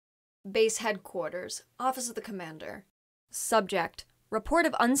Base Headquarters, Office of the Commander. Subject: Report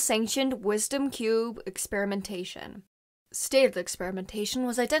of unsanctioned Wisdom Cube experimentation. State of the experimentation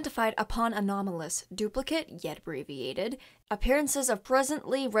was identified upon anomalous, duplicate, yet abbreviated, appearances of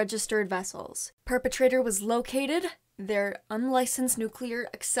presently registered vessels. Perpetrator was located, their unlicensed nuclear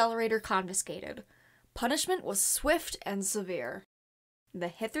accelerator confiscated. Punishment was swift and severe. The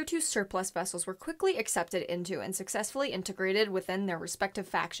hitherto surplus vessels were quickly accepted into and successfully integrated within their respective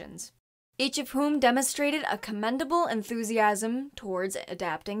factions, each of whom demonstrated a commendable enthusiasm towards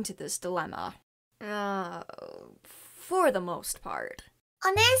adapting to this dilemma. For the most part.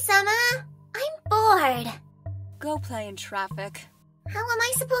 Onesama, I'm bored. Go play in traffic. How am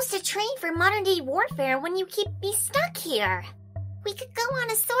I supposed to train for modern-day warfare when you keep me stuck here? We could go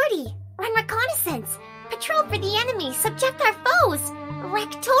on a sortie, run reconnaissance, patrol for the enemy, subject our foes,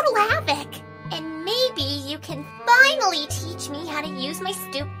 wreak total havoc. And maybe you can finally teach me how to use my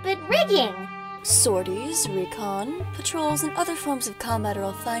stupid rigging. Sorties, recon, patrols, and other forms of combat are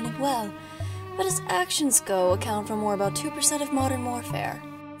all fine and well, but as actions go, account for more about 2% of modern warfare.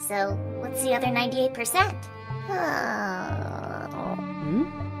 So, what's the other 98%?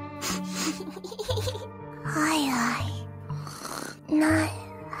 Hi. Not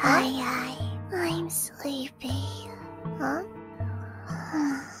hi. I'm sleepy. Huh?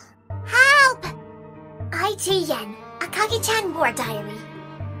 Help! IGN, Akagi-Chan War Diary.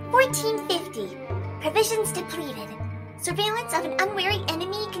 1450. Provisions depleted. Surveillance of an unwary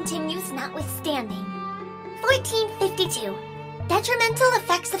enemy continues notwithstanding. 1452. Detrimental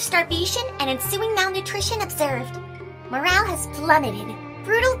effects of starvation and ensuing malnutrition observed. Morale has plummeted.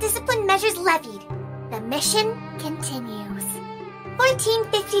 Brutal discipline measures levied. The mission continues.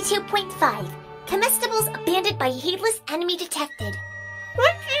 1452.5. Comestibles abandoned by heedless enemy detected.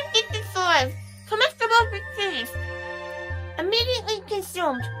 1455. Comestibles retrieved. Immediately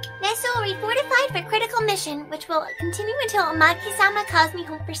consumed. Nesso refortified for critical mission, which will continue until Amagi-sama calls me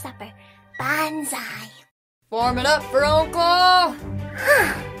home for supper. Banzai. Form it up for Uncle!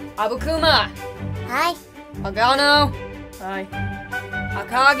 Abukuma! Hi. Agano! Hi.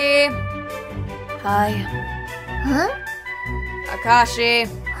 Akagi! Hi. Huh? Akashi!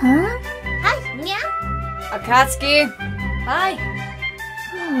 Huh? Hi, meow. Akatsuki! Hi!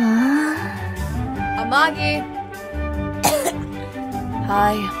 Amagi!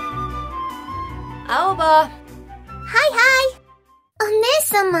 Hi. Aoba! Hi.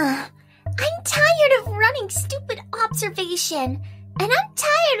 Onesama, I'm tired of running stupid observation, and I'm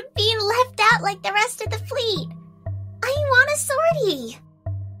tired of being left out like the rest of the fleet. I want a sortie.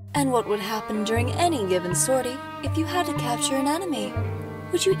 And what would happen during any given sortie if you had to capture an enemy?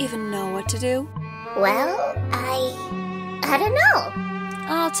 Would you even know what to do? Well, I don't know.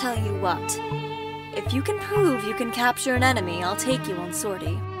 I'll tell you what. If you can prove you can capture an enemy, I'll take you on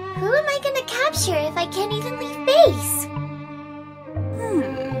sortie. Who am I gonna capture if I can't even leave base?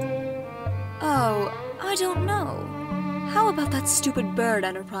 Oh, I don't know. How about that stupid bird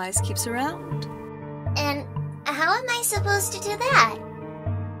Enterprise keeps around? And how am I supposed to do that?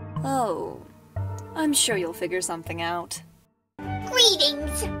 Oh, I'm sure you'll figure something out.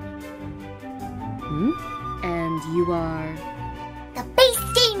 Greetings! And you are? The Base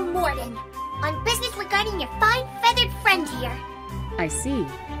Game Warden, on business regarding your fine feathered friend here. I see.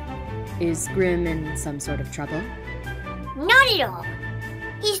 Is Grim in some sort of trouble? Not at all.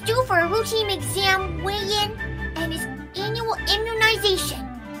 He's due for a routine exam, weigh-in, and his annual immunization.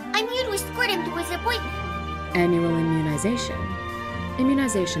 I'm here to escort him to his appointment. Annual immunization?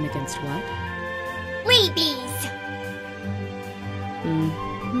 Immunization against what? Rabies!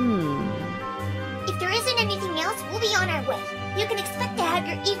 If there isn't anything else, we'll be on our way. You can expect to have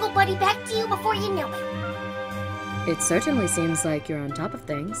your eagle buddy back to you before you know it. It certainly seems like you're on top of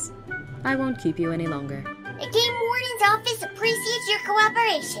things. I won't keep you any longer. The Game Warden's office appreciates your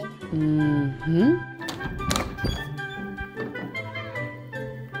cooperation.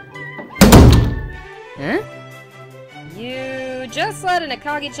 Huh? You just let an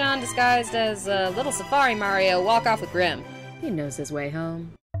Akagi-Chan disguised as a little Safari Mario walk off with Grim. He knows his way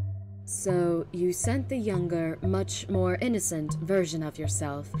home. So, you sent the younger, much more innocent version of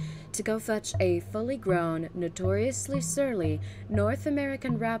yourself to go fetch a fully grown, notoriously surly North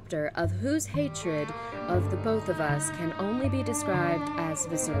American raptor of whose hatred of the both of us can only be described as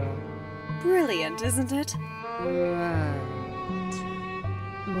visceral. Brilliant, isn't it? Right.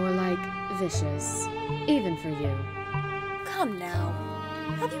 More like vicious, even for you. Come now.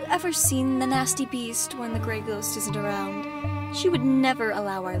 Have you ever seen the nasty beast when the Grey Ghost isn't around? She would never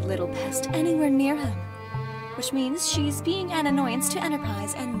allow our little pest anywhere near him. Which means she's being an annoyance to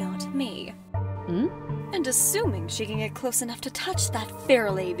Enterprise and not me. And assuming she can get close enough to touch that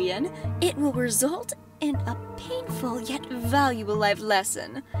feral avian, it will result in a painful yet valuable life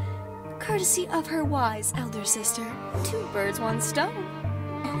lesson. Courtesy of her wise elder sister. 2 birds, 1 stone.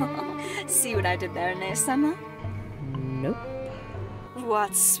 See what I did there, Ne-sama? Nope.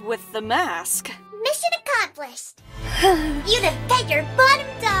 What's with the mask? Mission accomplished! You'd have bet your bottom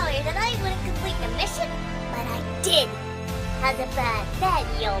dollar that I wouldn't complete the mission, but I did. How's about that,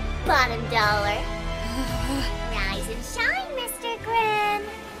 you old bottom dollar? Rise and shine, Mr. Grimm!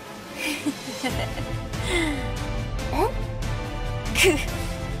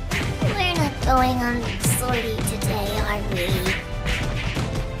 We're not going on sortie today, are we?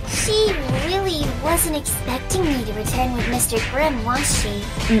 She really wasn't expecting me to return with Mr. Grimm, was she?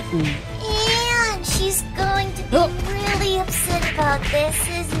 And she's going to be really upset about this,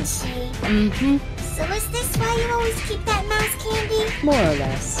 isn't she? So is this why you always keep that mouse candy? More or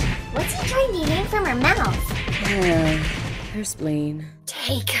less. What's he trying to eat from her mouth? Her spleen.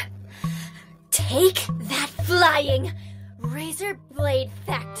 Take that flying razor blade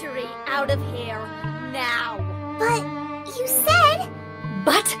factory out of here now. But you said...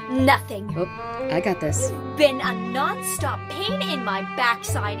 But nothing. Oh, I got this. You've been a non-stop pain in my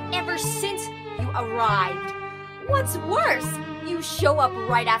backside ever since you arrived. What's worse, you show up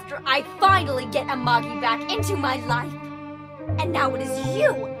right after I finally get Amagi back into my life. And now it is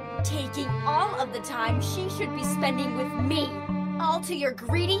you, taking all of the time she should be spending with me, all to your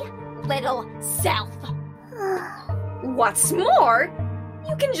greedy little self. What's more,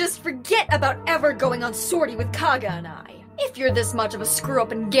 you can just forget about ever going on sortie with Kaga and I. If you're this much of a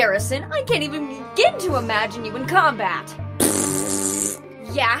screw-up in garrison, I can't even begin to imagine you in combat.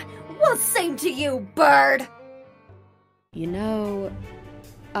 Yeah, well, same to you, bird. You know,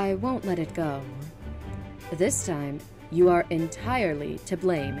 I won't let it go. This time, you are entirely to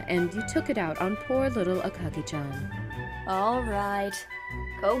blame, and you took it out on poor little Akagi-Chan. All right.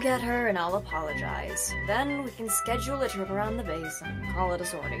 Go get her and I'll apologize. Then we can schedule a trip around the base and call it a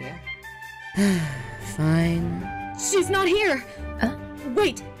sortie. Fine. She's not here!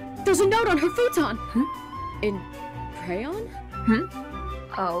 Wait, there's a note on her futon! In crayon?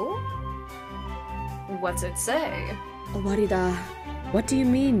 Oh? What's it say? Warida, what do you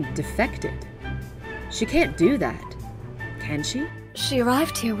mean, defected? She can't do that. Can she? She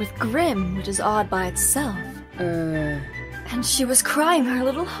arrived here with Grimm, which is odd by itself. And she was crying her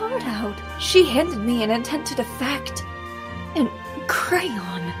little heart out. She handed me an intent to defect. In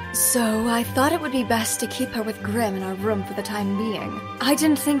crayon. So I thought it would be best to keep her with Grimm in our room for the time being. I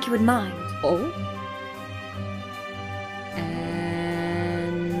didn't think you would mind. Oh?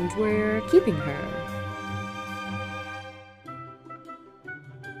 And we're keeping her.